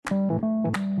What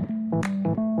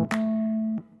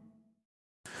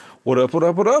up, what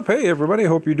up, what up? Hey, everybody.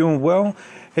 Hope you're doing well.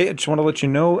 Hey, I just want to let you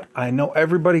know, I know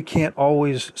everybody can't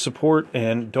always support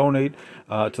and donate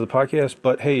to the podcast,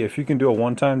 but hey, if you can do a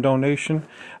one-time donation,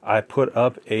 I put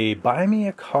up a Buy Me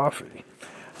a Coffee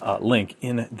link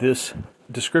in this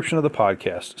description of the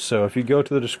podcast. So if you go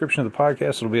to the description of the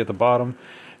podcast, it'll be at the bottom,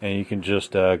 and you can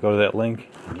just go to that link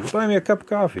and you can buy me a cup of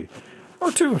coffee,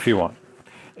 or two if you want.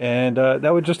 And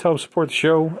that would just help support the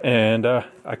show, and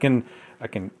I can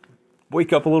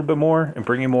wake up a little bit more and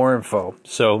bring you more info.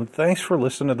 So thanks for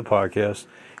listening to the podcast.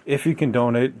 If you can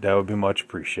donate, that would be much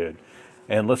appreciated.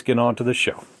 And let's get on to the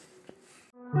show.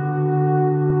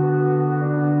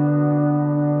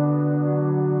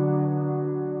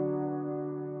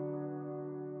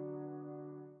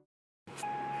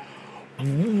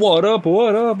 What up,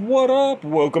 what up, what up?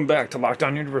 Welcome back to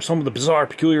Lockdown Universe, home of the bizarre,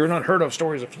 peculiar, and unheard of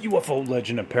stories of UFO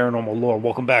legend and paranormal lore.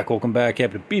 Welcome back,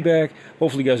 happy to be back.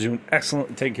 Hopefully you guys are doing excellent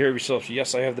and taking care of yourselves.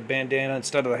 Yes, I have the bandana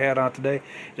instead of the hat on today.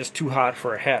 It's too hot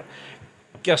for a hat.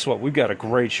 Guess what? We've got a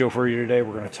great show for you today.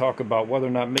 We're going to talk about whether or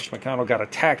not Mitch Mcconnell got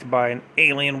attacked by an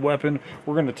alien weapon.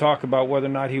 We're going to talk about whether or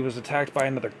not he was attacked by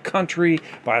another country,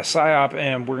 by a psyop,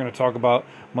 and we're going to talk about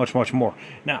much, much more.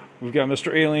 Now, we've got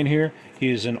Mr. Alien here.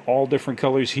 He is in all different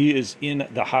colors. He is in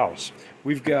the house.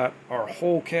 We've got our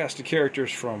whole cast of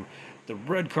characters from the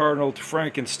Red Cardinal to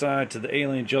Frankenstein to the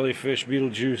alien jellyfish,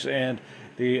 Beetlejuice, and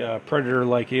the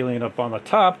predator-like alien up on the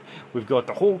top. We've got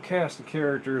the whole cast of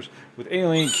characters with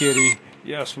Alien Kitty.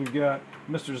 Yes, we've got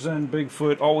Mr. Zen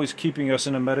Bigfoot, always keeping us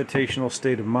in a meditational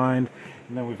state of mind.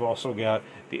 And then we've also got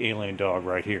the alien dog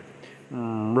right here.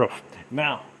 Roof.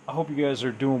 Now, I hope you guys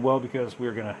are doing well because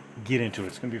we're going to get into it.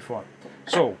 It's going to be fun.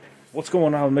 So, what's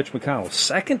going on with Mitch McConnell?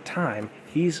 Second time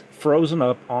he's frozen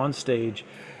up on stage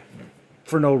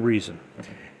for no reason.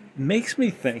 Makes me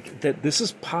think that this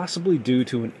is possibly due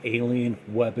to an alien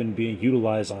weapon being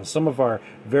utilized on some of our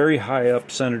very high-up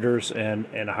senators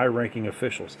and high-ranking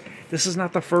officials. This is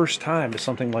not the first time that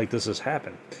something like this has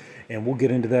happened, and we'll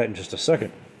get into that in just a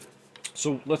second.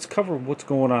 So let's cover what's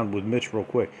going on with Mitch real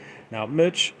quick. Now,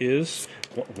 Mitch is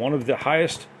one of the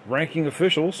highest-ranking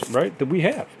officials, right, that we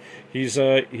have. He's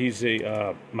a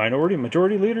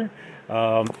majority leader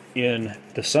in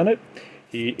the Senate.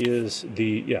 He is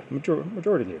the,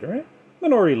 majority leader, right?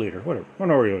 Minority leader, whatever.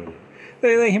 Minority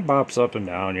leader. He bops up and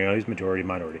down, he's majority,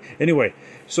 minority. Anyway,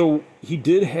 so he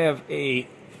did have a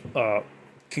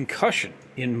concussion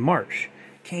in March,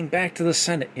 came back to the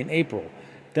Senate in April,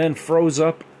 then froze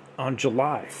up in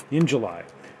July,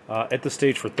 at the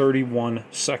stage for 31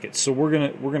 seconds. So we're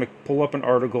gonna pull up an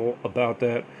article about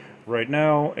that right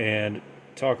now and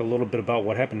talk a little bit about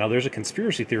what happened. Now, there's a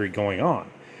conspiracy theory going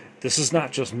on. This is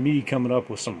not just me coming up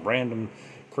with some random,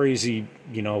 crazy,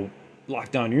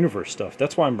 Lockdown Universe stuff.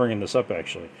 That's why I'm bringing this up,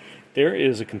 actually. There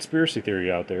is a conspiracy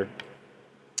theory out there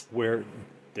where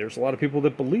there's a lot of people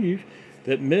that believe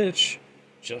that Mitch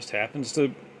just happens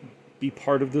to be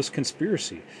part of this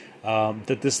conspiracy.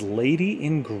 That this lady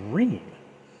in green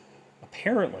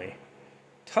apparently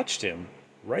touched him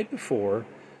right before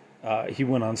he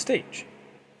went on stage.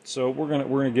 So we're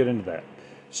gonna get into that.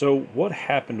 So what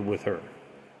happened with her?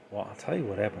 Well, I'll tell you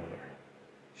what happened with her.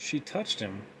 She touched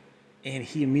him, and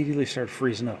he immediately started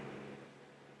freezing up.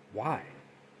 Why?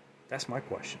 That's my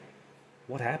question.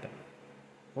 What happened?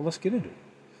 Well, let's get into it.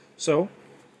 So,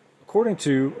 according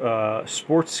to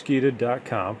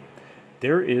sportskeeda.com,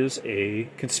 there is a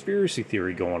conspiracy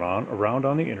theory going on around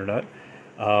on the internet.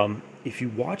 If you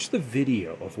watch the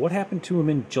video of what happened to him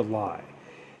in July,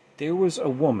 there was a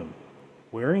woman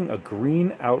wearing a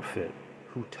green outfit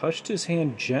who touched his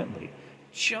hand gently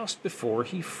just before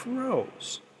he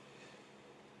froze.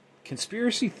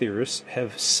 Conspiracy theorists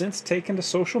have since taken to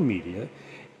social media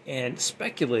and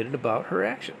speculated about her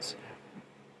actions.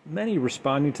 Many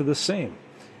responding to the same.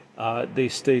 They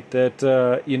state that,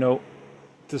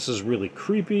 this is really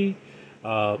creepy.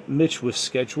 Mitch was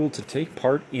scheduled to take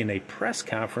part in a press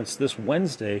conference this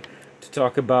Wednesday to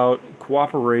talk about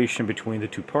cooperation between the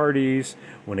two parties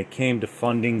when it came to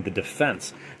funding the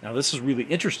defense. Now, this is really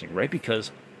interesting, right?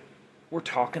 Because we're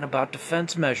talking about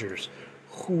defense measures.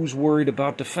 Who's worried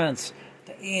about defense?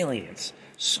 The aliens.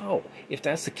 So, if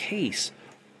that's the case,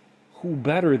 who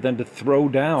better than to throw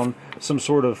down some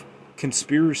sort of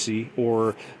conspiracy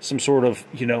or some sort of,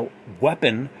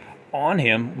 weapon on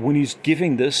him when he's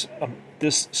giving this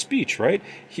speech, right?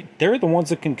 They're the ones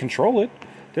that can control it.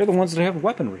 They're the ones that have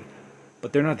weaponry.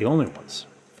 But they're not the only ones.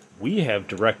 We have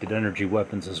directed energy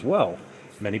weapons as well.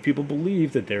 Many people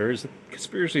believe that there is a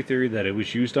conspiracy theory that it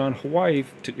was used on Hawaii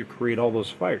to create all those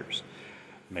fires.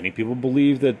 Many people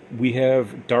believe that we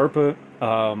have DARPA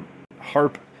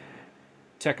HARP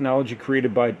technology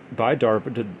created by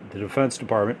DARPA, the Defense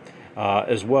Department,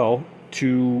 as well,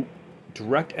 to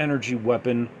direct energy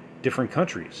weapon different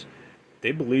countries.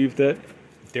 They believe that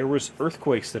there was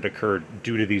earthquakes that occurred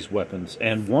due to these weapons,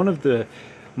 and one of the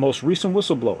most recent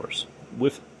whistleblowers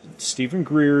with Stephen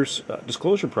Greer's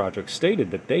disclosure project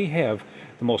stated that they have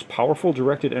the most powerful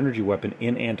directed energy weapon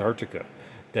in Antarctica,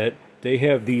 that they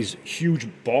have these huge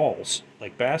balls,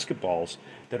 like basketballs,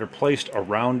 that are placed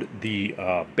around the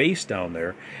base down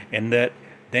there, and that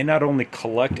they not only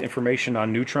collect information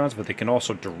on neutrons, but they can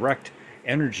also direct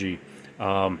energy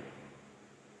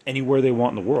anywhere they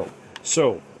want in the world.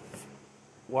 So,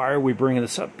 why are we bringing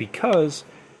this up? Because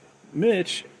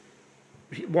Mitch,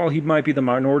 while he might be the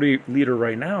minority leader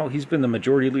right now, he's been the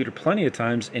majority leader plenty of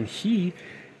times, and he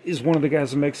is one of the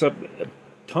guys that makes up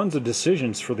tons of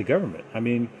decisions for the government. I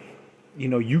mean, you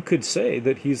know, you could say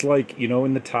that he's like, you know,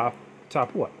 in the top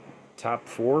what? Top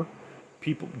 4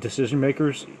 people, decision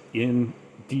makers in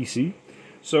DC.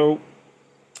 So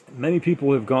many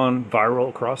people have gone viral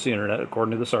across the internet,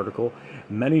 according to this article.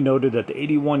 Many noted that the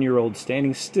 81-year-old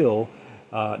standing still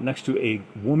next to a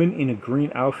woman in a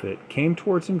green outfit came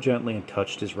towards him gently and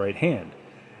touched his right hand.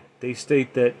 They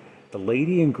state that the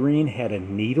lady in green had a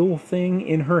needle thing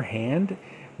in her hand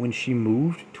when she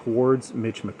moved towards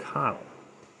Mitch McConnell.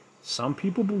 Some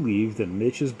people believe that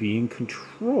Mitch is being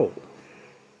controlled.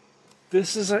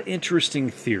 This is an interesting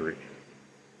theory.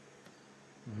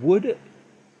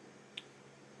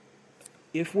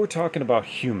 If we're talking about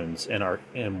humans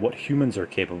and what humans are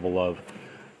capable of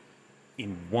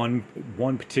in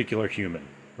one particular human,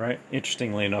 right?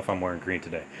 Interestingly enough, I'm wearing green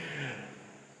today.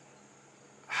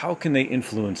 How can they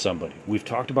influence somebody? We've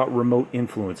talked about remote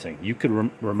influencing. You could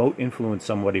remote influence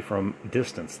somebody from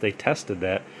distance. They tested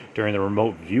that during the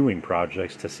remote viewing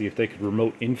projects to see if they could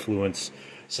remote influence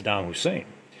Saddam Hussein.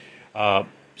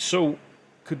 So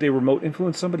could they remote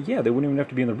influence somebody? Yeah, they wouldn't even have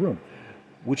to be in the room.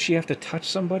 Would she have to touch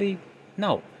somebody?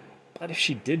 No. But if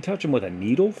she did touch him with a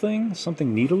needle thing,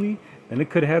 something needly, then it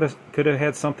could have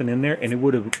had something in there, and it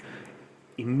would have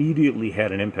immediately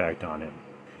had an impact on him.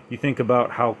 You think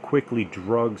about how quickly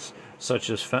drugs such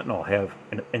as fentanyl have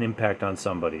an impact on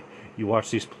somebody. You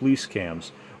watch these police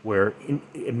cams where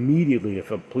immediately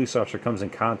if a police officer comes in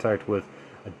contact with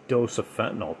a dose of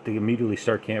fentanyl, they immediately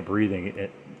start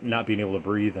not being able to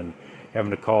breathe and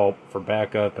having to call for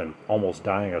backup and almost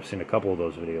dying. I've seen a couple of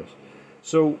those videos.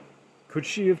 So could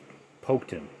she have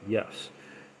poked him? Yes.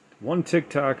 One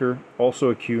TikToker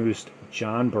also accused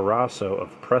John Barrasso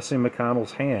of pressing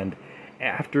McConnell's hand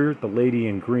after the lady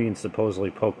in green supposedly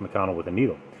poked McConnell with a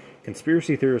needle.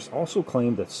 Conspiracy theorists also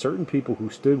claimed that certain people who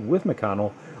stood with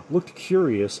McConnell looked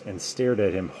curious and stared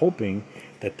at him, hoping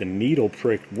that the needle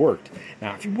prick worked.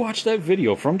 Now, if you watch that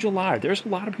video from July, there's a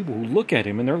lot of people who look at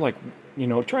him and they're like, you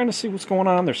know, trying to see what's going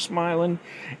on. They're smiling.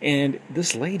 And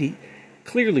this lady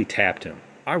clearly tapped him.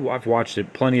 I've watched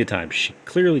it plenty of times. She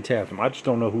clearly tapped him. I just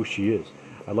don't know who she is.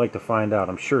 I'd like to find out.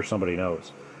 I'm sure somebody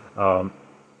knows.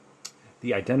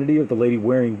 The identity of the lady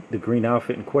wearing the green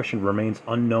outfit in question remains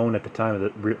unknown at the time of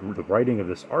the writing of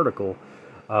this article.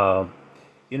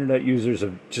 Internet users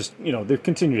have just, you know, they've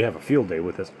continued to have a field day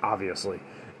with this, obviously,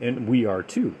 and we are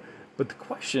too. But the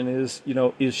question is, you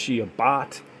know, is she a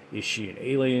bot? Is she an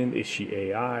alien? Is she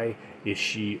AI? Is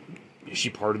she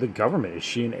part of the government? Is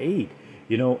she an aide?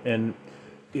 You know, and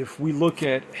if we look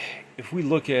at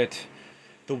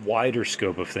the wider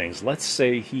scope of things, let's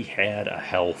say he had a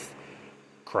health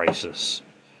crisis.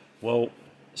 Well,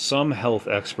 some health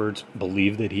experts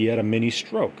believe that he had a mini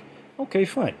stroke. Okay,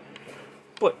 fine.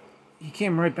 But he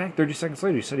came right back 30 seconds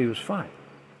later. He said he was fine.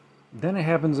 Then it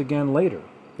happens again later.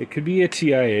 It could be a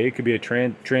TIA. It could be a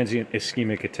transient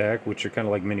ischemic attack, which are kind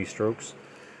of like mini strokes.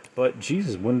 But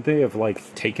Jesus, wouldn't they have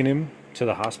like taken him to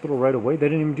the hospital right away? They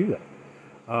didn't even do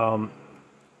that.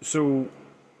 So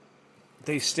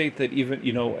they state that even,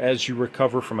 you know, as you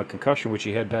recover from a concussion, which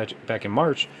he had back in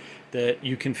March, that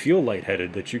you can feel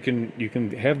lightheaded, that you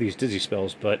can have these dizzy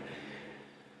spells. But,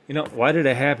 you know, why did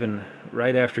it happen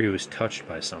right after he was touched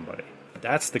by somebody?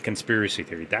 That's the conspiracy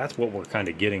theory. That's what we're kind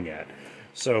of getting at.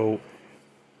 So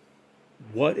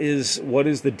what is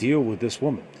the deal with this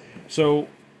woman? So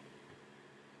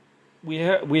we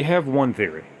have one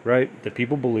theory, right? That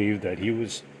people believe that he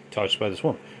was touched by this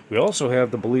woman. We also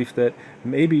have the belief that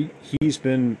maybe he's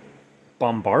been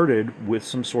bombarded with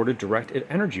some sort of directed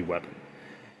energy weapon.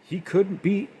 He could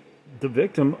be the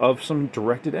victim of some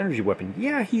directed energy weapon.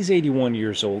 Yeah, he's 81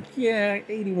 years old. Yeah,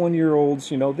 81-year-olds,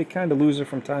 you know, they kind of lose it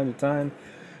from time to time.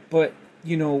 But,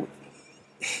 you know,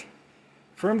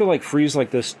 for him to like freeze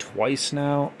like this twice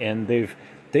now, and they've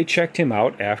they checked him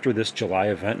out after this July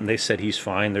event, and they said he's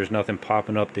fine. There's nothing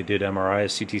popping up. They did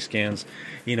MRIs, CT scans.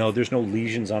 There's no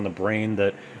lesions on the brain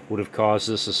that would have caused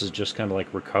this. This is just kind of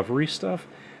like recovery stuff.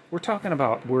 We're talking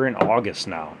about, we're in August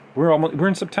now. We're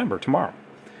in September tomorrow.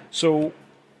 So,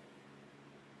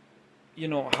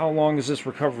 how long is this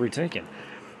recovery taking?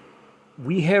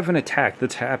 We have an attack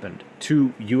that's happened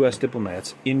to U.S.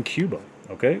 diplomats in Cuba.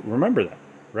 Okay, remember that,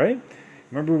 right?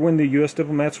 Remember when the U.S.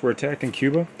 diplomats were attacked in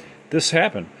Cuba? This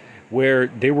happened where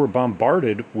they were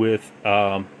bombarded with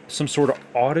some sort of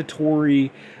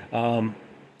auditory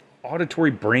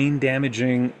brain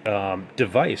damaging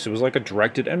device. It was like a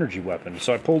directed energy weapon.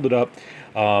 So I pulled it up.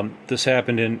 This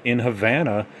happened in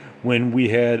Havana when we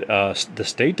had the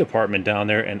State Department down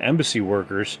there and embassy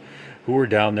workers who were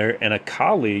down there, and a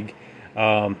colleague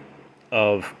of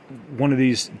one of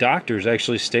these doctors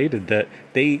actually stated that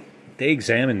they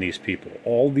examined these people,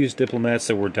 all these diplomats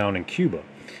that were down in Cuba.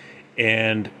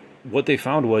 And what they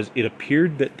found was it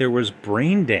appeared that there was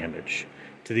brain damage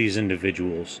to these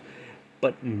individuals,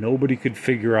 but nobody could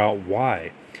figure out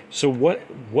why. So what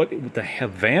the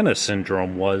Havana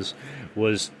syndrome was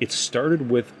it started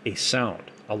with a sound,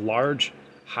 a large,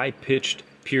 high-pitched,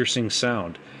 piercing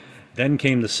sound. Then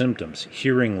came the symptoms: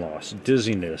 hearing loss,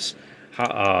 dizziness,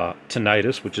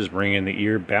 tinnitus, which is ringing in the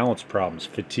ear, balance problems,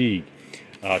 fatigue,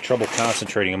 trouble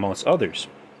concentrating, amongst others.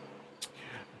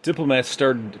 Diplomats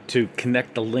started to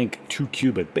connect the link to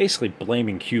Cuba, basically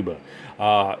blaming Cuba.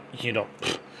 All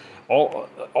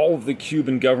of the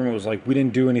Cuban government was like, we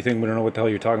didn't do anything, we don't know what the hell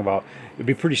you're talking about. It'd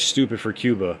be pretty stupid for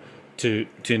Cuba to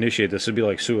initiate this. It'd be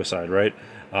like suicide, right?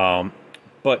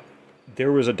 But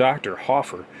there was a doctor,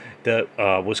 Hoffer, that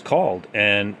was called,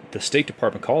 and the State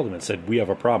Department called him and said, we have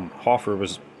a problem. Hoffer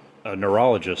was a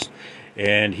neurologist,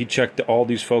 and he checked all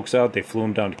these folks out. They flew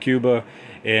him down to Cuba,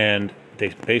 and they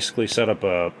basically set up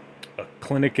a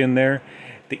clinic in there.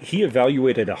 He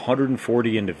evaluated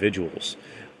 140 individuals.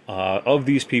 Of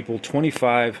these people,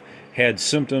 25 had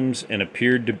symptoms and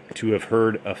appeared to have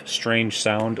heard a strange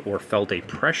sound or felt a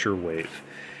pressure wave.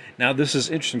 Now, this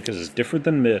is interesting because it's different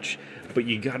than Mitch, but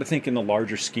you got to think in the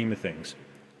larger scheme of things.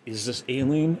 Is this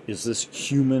alien? Is this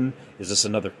human? Is this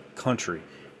another country?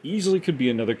 Easily could be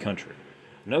another country.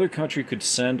 Another country could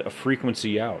send a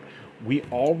frequency out. We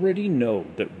already know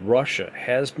that Russia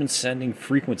has been sending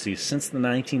frequencies since the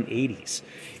 1980s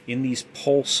in these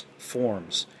pulse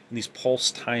forms, in these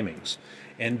pulse timings.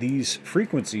 And these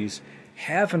frequencies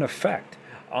have an effect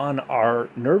on our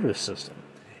nervous system.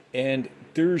 And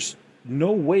there's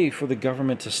no way for the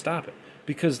government to stop it,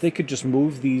 because they could just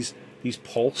move these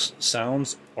pulse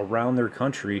sounds around their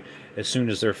country as soon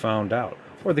as they're found out.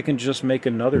 Or they can just make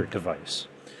another device.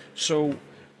 So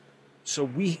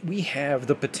we have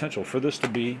the potential for this to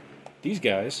be these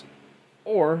guys,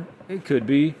 or it could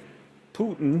be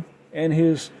Putin and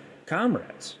his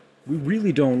comrades. We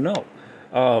really don't know.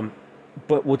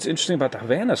 But what's interesting about the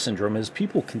Havana syndrome is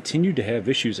people continued to have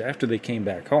issues after they came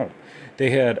back home.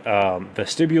 They had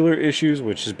vestibular issues,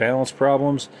 which is balance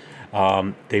problems.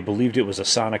 They believed it was a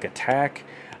sonic attack.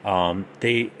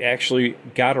 They actually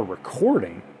got a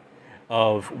recording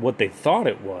of what they thought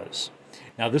it was.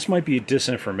 Now, this might be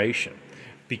disinformation,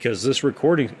 because this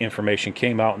recording information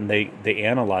came out and they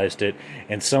analyzed it,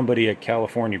 and somebody at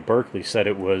California, Berkeley, said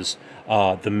it was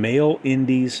the male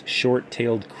Indies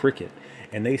short-tailed cricket.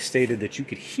 And they stated that you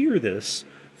could hear this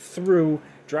through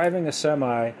driving a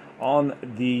semi on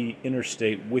the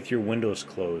interstate with your windows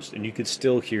closed, and you could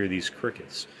still hear these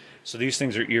crickets. So these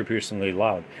things are ear-piercingly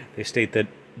loud. They state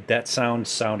that sound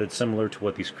sounded similar to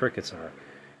what these crickets are.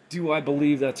 Do I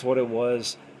believe that's what it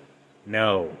was?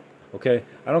 No. Okay?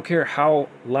 I don't care how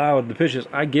loud the pitch is.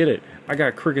 I get it. I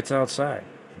got crickets outside.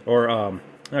 Or,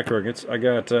 not crickets. I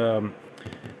got,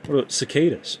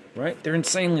 cicadas, right? They're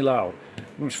insanely loud.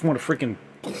 I just want to freaking,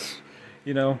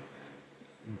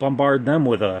 bombard them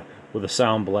with a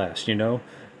sound blast,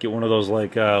 Get one of those,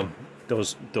 like,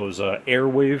 those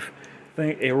airwave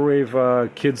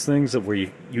kids things that where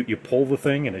you pull the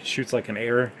thing and it shoots like an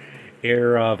air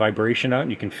vibration out,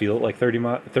 and you can feel it like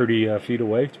 30 feet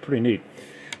away. It's pretty neat.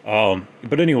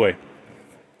 But anyway,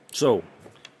 so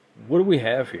what do we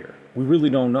have here? We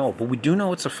really don't know, but we do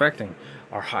know it's affecting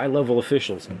our high-level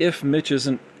officials. If Mitch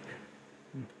isn't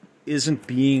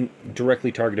being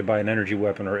directly targeted by an energy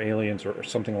weapon or aliens or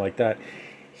something like that,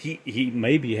 he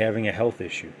may be having a health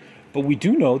issue. But we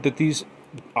do know that these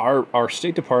our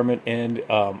State Department and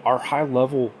our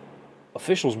high-level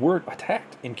officials were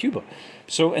attacked in Cuba.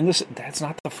 So, and that's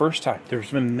not the first time.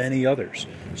 There's been many others.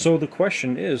 So the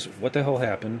question is, what the hell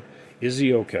happened? Is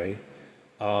he okay?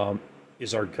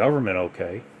 Is our government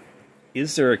okay?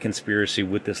 Is there a conspiracy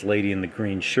with this lady in the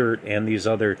green shirt and these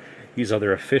other these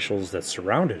other officials that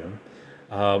surrounded him.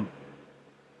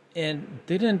 And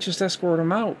they didn't just escort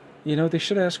him out. They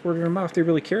should have escorted him out if they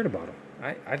really cared about him.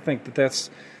 I think that's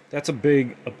a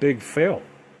big fail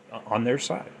on their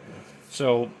side.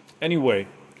 So anyway,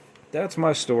 that's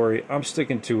my story. I'm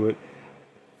sticking to it.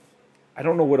 I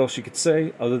don't know what else you could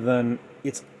say other than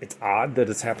it's odd that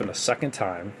it's happened a second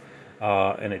time,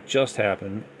 and it just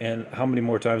happened. And how many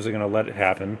more times are they going to let it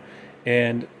happen?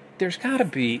 And there's got to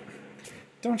be.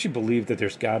 Don't you believe that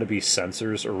there's got to be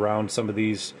censors around some of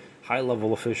these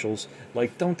high-level officials?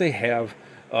 Like, don't they have,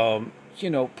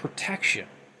 protection?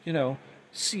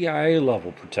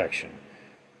 CIA-level protection,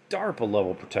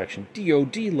 DARPA-level protection,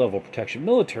 DOD-level protection,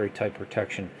 military-type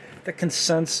protection that can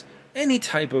sense any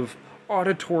type of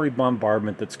auditory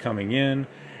bombardment that's coming in,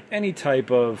 any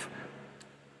type of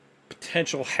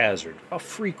potential hazard, a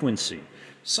frequency,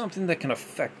 something that can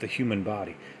affect the human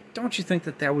body. Don't you think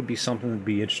that would be something that would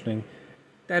be interesting?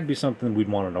 That'd be something we'd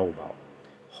want to know about.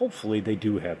 Hopefully they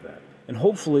do have that. And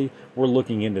hopefully we're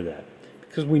looking into that.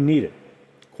 Because we need it,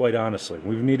 quite honestly.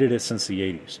 We've needed it since the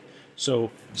 80s.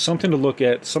 So something to look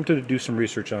at, something to do some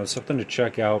research on, something to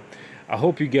check out. I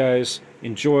hope you guys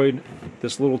enjoyed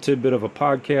this little tidbit of a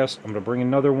podcast. I'm going to bring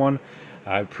another one.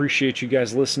 I appreciate you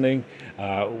guys listening.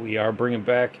 We are bringing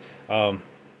back some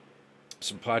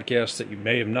podcasts that you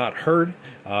may have not heard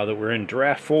that were in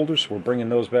draft folders. We're bringing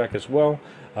those back as well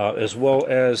as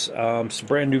some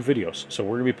brand new videos. So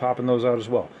we're going to be popping those out as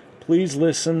well. Please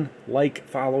listen, like,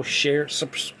 follow, share,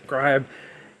 subscribe.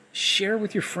 Share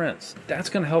with your friends. That's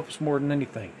going to help us more than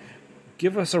anything.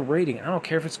 Give us a rating. I don't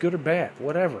care if it's good or bad,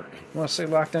 whatever. You want to say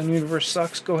Lockdown Universe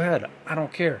sucks? Go ahead. I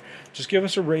don't care. Just give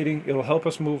us a rating. It'll help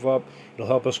us move up. It'll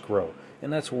help us grow.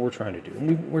 And that's what we're trying to do.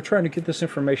 And we're trying to get this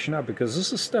information out because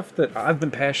this is stuff that I've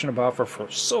been passionate about for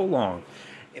so long,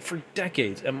 for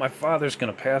decades. And my father's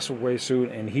going to pass away soon,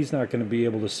 and he's not going to be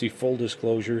able to see full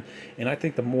disclosure. And I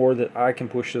think the more that I can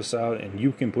push this out and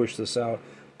you can push this out,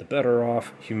 the better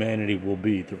off humanity will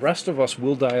be. The rest of us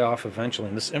will die off eventually,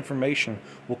 and this information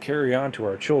will carry on to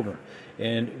our children.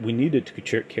 And we need it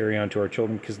to carry on to our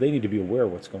children because they need to be aware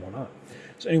of what's going on.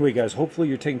 So anyway, guys, hopefully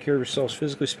you're taking care of yourselves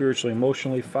physically, spiritually,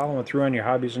 emotionally, following through on your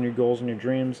hobbies and your goals and your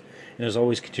dreams, and as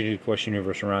always, continue to question the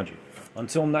universe around you.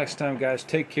 Until next time, guys,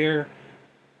 take care,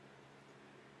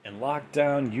 and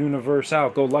Lockdown Universe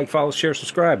out. Go like, follow, share,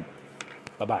 subscribe.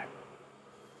 Bye-bye.